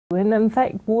And in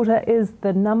fact, water is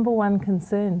the #1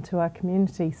 concern to our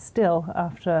community still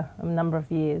after a number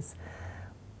of years.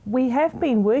 We have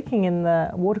been working in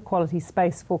the water quality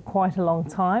space for quite a long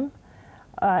time.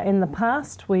 In the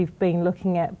past, we've been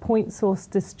looking at point source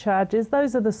discharges.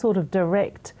 Those are the sort of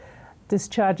direct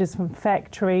discharges from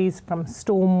factories, from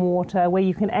stormwater, where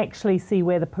you can actually see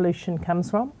where the pollution comes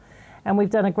from. And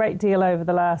we've done a great deal over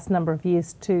the last number of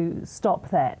years to stop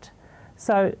that.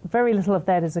 So very little of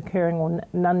that is occurring, or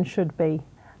none should be.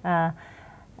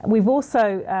 We've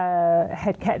also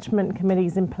had catchment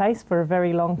committees in place for a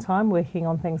very long time, working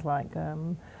on things like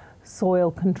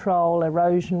soil control,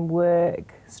 erosion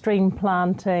work, stream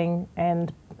planting,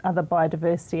 and other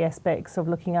biodiversity aspects of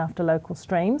looking after local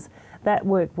streams. That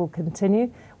work will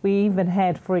continue. We even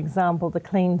had, for example, the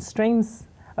Clean Streams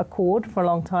Accord for a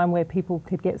long time, where people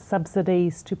could get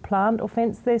subsidies to plant or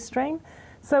fence their stream.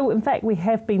 So in fact, we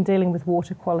have been dealing with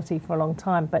water quality for a long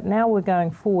time, but now we're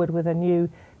going forward with a new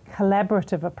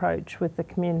collaborative approach with the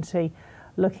community,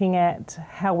 looking at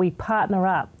how we partner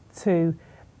up to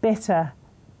better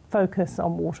focus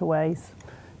on waterways.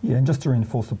 Yeah, and just to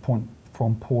reinforce the point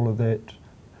from Paula, that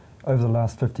over the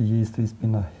last 50 years there's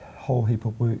been a whole heap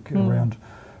of work around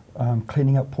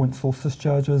cleaning up point source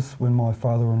discharges. When my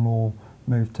father-in-law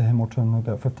moved to Hamilton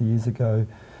about 50 years ago,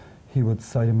 he would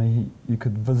say to me, you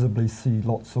could visibly see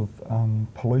lots of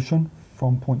pollution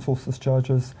from point source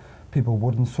discharges. People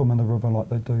wouldn't swim in the river like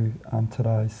they do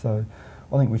today. So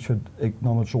I think we should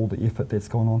acknowledge all the effort that's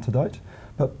gone on to date.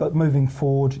 But moving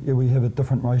forward, yeah, we have a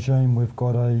different regime. We've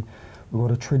got a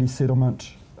treaty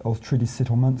settlement, or treaty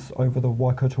settlements over the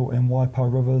Waikato and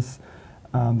Waipa rivers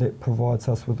that provides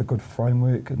us with a good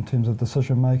framework in terms of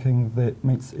decision making that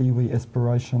meets iwi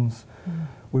aspirations.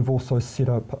 We've also set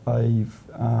up a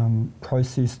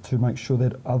process to make sure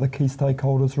that other key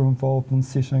stakeholders are involved in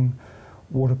setting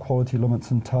water quality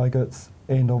limits and targets,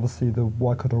 and obviously the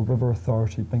Waikato River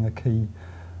Authority being a key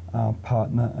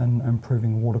partner in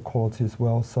improving water quality as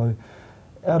well. So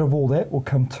out of all that will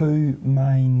come two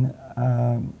main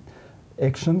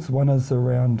actions. One is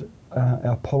around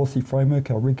our policy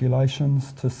framework, our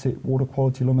regulations to set water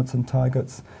quality limits and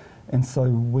targets, and so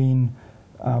when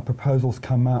proposals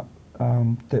come up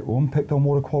that will impact on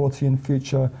water quality in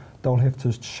future, they'll have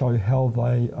to show how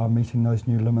they are meeting those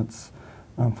new limits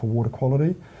for water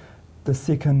quality. The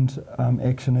second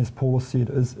action, as Paula said,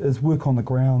 is work on the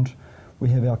ground. We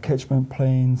have our catchment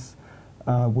plans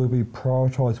where we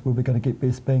prioritise where we're going to get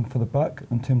best bang for the buck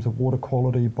in terms of water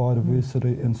quality,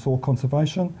 biodiversity and soil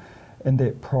conservation, and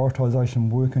that prioritisation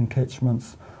work in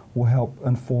catchments will help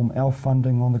inform our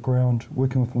funding on the ground,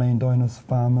 working with landowners,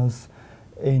 farmers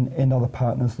and other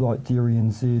partners like Dairy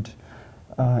NZ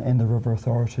and the River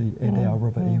Authority and our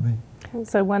River iwi.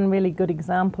 So one really good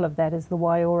example of that is the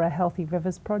Waiora Healthy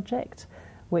Rivers project,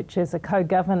 which is a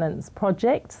co-governance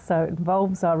project, so it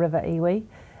involves our River iwi.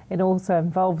 It also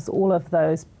involves all of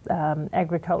those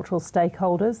agricultural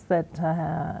stakeholders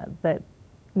that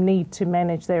need to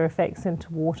manage their effects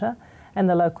into water, and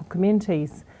the local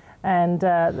communities. And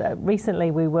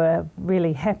recently we were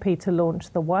really happy to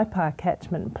launch the Waipa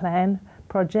Catchment Plan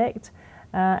project,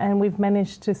 and we've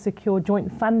managed to secure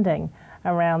joint funding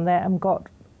around that and got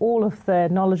all of the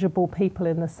knowledgeable people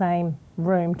in the same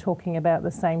room talking about the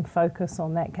same focus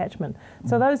on that catchment.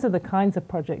 So those are the kinds of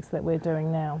projects that we're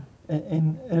doing now.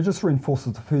 And it just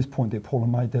reinforces the first point that Paula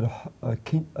made, that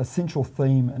a central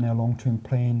theme in our long-term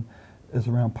plan is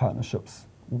around partnerships.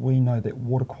 We know that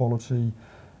water quality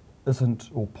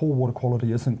or poor water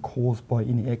quality isn't caused by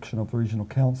any action of the regional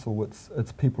council.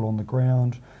 It's people on the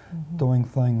ground doing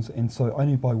things, and so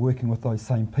only by working with those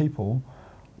same people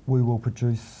we will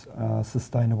produce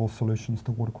sustainable solutions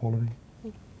to water quality.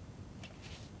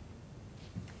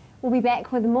 We'll be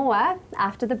back with more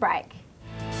after the break.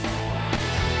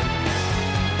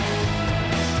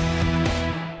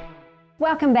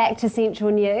 Welcome back to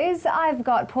Central News. I've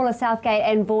got Paula Southgate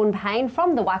and Vaughan Payne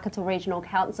from the Waikato Regional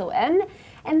Council in,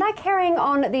 and they're carrying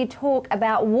on their talk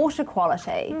about water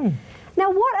quality. Now,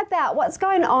 what about what's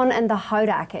going on in the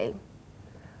Hauraki?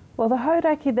 Well, the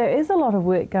Hauraki, there is a lot of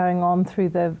work going on through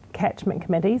the catchment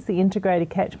committees, the integrated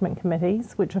catchment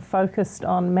committees, which are focused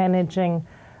on managing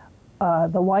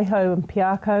the waiho and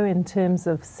piako in terms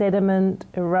of sediment,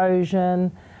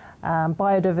 erosion,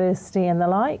 biodiversity and the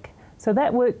like. So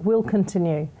that work will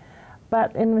continue.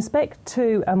 But in respect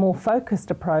to a more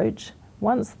focused approach,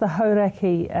 once the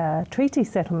Hauraki treaty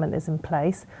settlement is in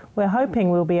place, we're hoping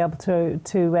we'll be able to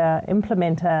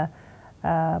implement a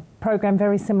program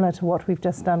very similar to what we've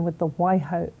just done with the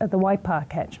Waipa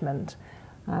catchment,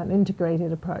 an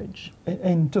integrated approach.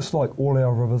 And just like all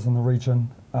our rivers in the region,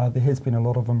 there has been a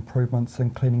lot of improvements in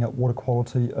cleaning up water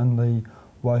quality in the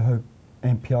Waiho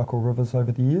and Piako rivers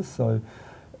over the years. So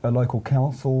our local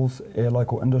councils, our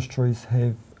local industries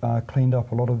have cleaned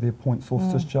up a lot of their point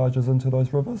source discharges into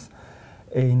those rivers.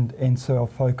 And so our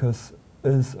focus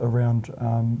is around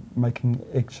making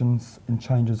actions and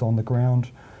changes on the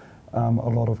ground. A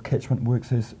lot of catchment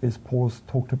works, as Paul has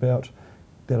talked about,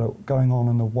 that are going on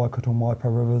in the Waikato and Waipa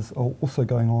rivers are also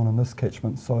going on in this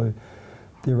catchment. So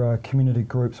there are community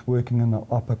groups working in the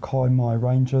upper Kaimai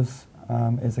ranges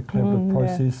as a collaborative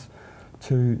process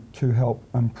to help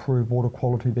improve water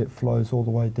quality that flows all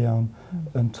the way down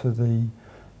into the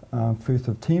Firth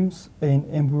of Thames.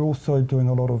 And we're also doing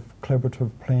a lot of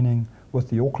collaborative planning with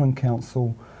the Auckland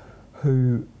Council,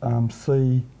 who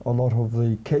see a lot of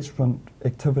the catchment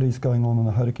activities going on in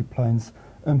the Hauraki Plains,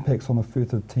 impacts on the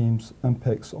Firth of Thames,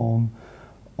 impacts on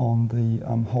the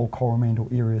whole Coromandel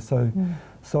area.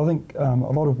 So I think a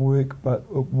lot of work, but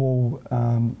it will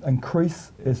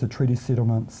increase as the treaty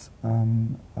settlements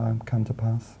come to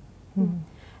pass.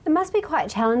 It must be quite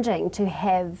challenging to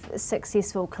have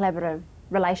successful collaborative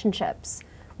relationships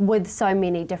with so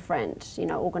many different,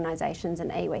 organisations in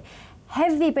iwi.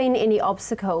 Have there been any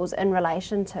obstacles in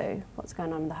relation to what's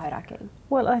going on in the Hauraki?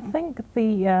 Well, I think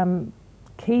the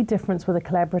key difference with a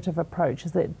collaborative approach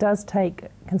is that it does take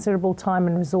considerable time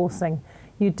and resourcing.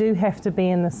 You do have to be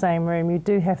in the same room, you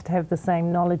do have to have the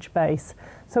same knowledge base.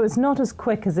 So it's not as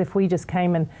quick as if we just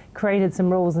came and created some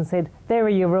rules and said, there are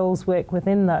your rules, work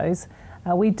within those.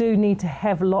 We do need to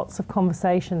have lots of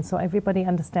conversations so everybody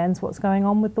understands what's going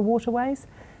on with the waterways.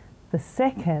 The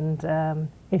second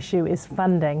issue is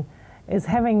funding, is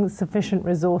having sufficient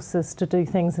resources to do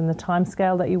things in the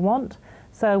timescale that you want.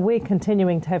 So we're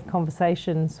continuing to have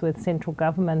conversations with central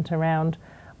government around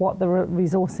what the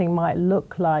resourcing might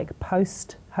look like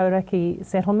post-Hauraki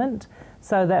settlement,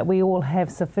 so that we all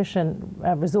have sufficient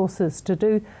resources to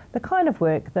do the kind of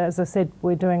work that, as I said,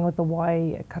 we're doing with the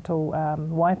Waikato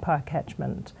Waipa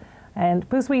catchment. And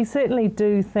because we certainly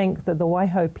do think that the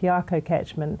Waiho Piako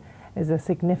catchment is a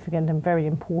significant and very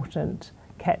important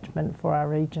catchment for our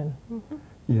region.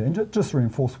 Yeah, and just to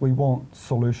reinforce, we want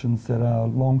solutions that are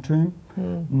long-term,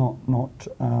 not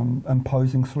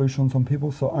imposing solutions on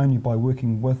people. So only by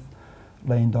working with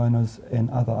landowners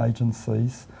and other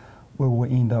agencies will we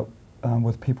end up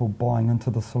with people buying into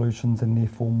the solutions and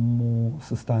therefore more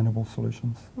sustainable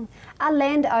solutions. Are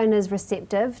landowners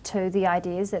receptive to the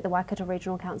ideas that the Waikato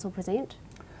Regional Council present?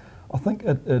 I think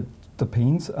it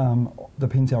depends.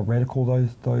 Depends how radical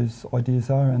those ideas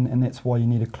are, and that's why you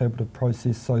need a collaborative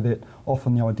process, so that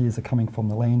often the ideas are coming from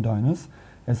the landowners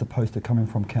as opposed to coming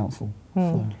from council.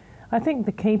 So. I think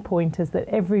the key point is that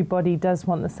everybody does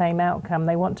want the same outcome.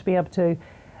 They want to be able to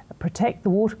protect the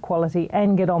water quality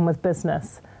and get on with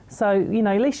business. So,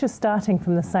 at least you're starting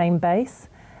from the same base,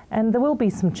 and there will be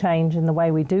some change in the way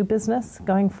we do business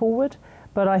going forward,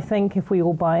 but I think if we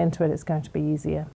all buy into it, it's going to be easier.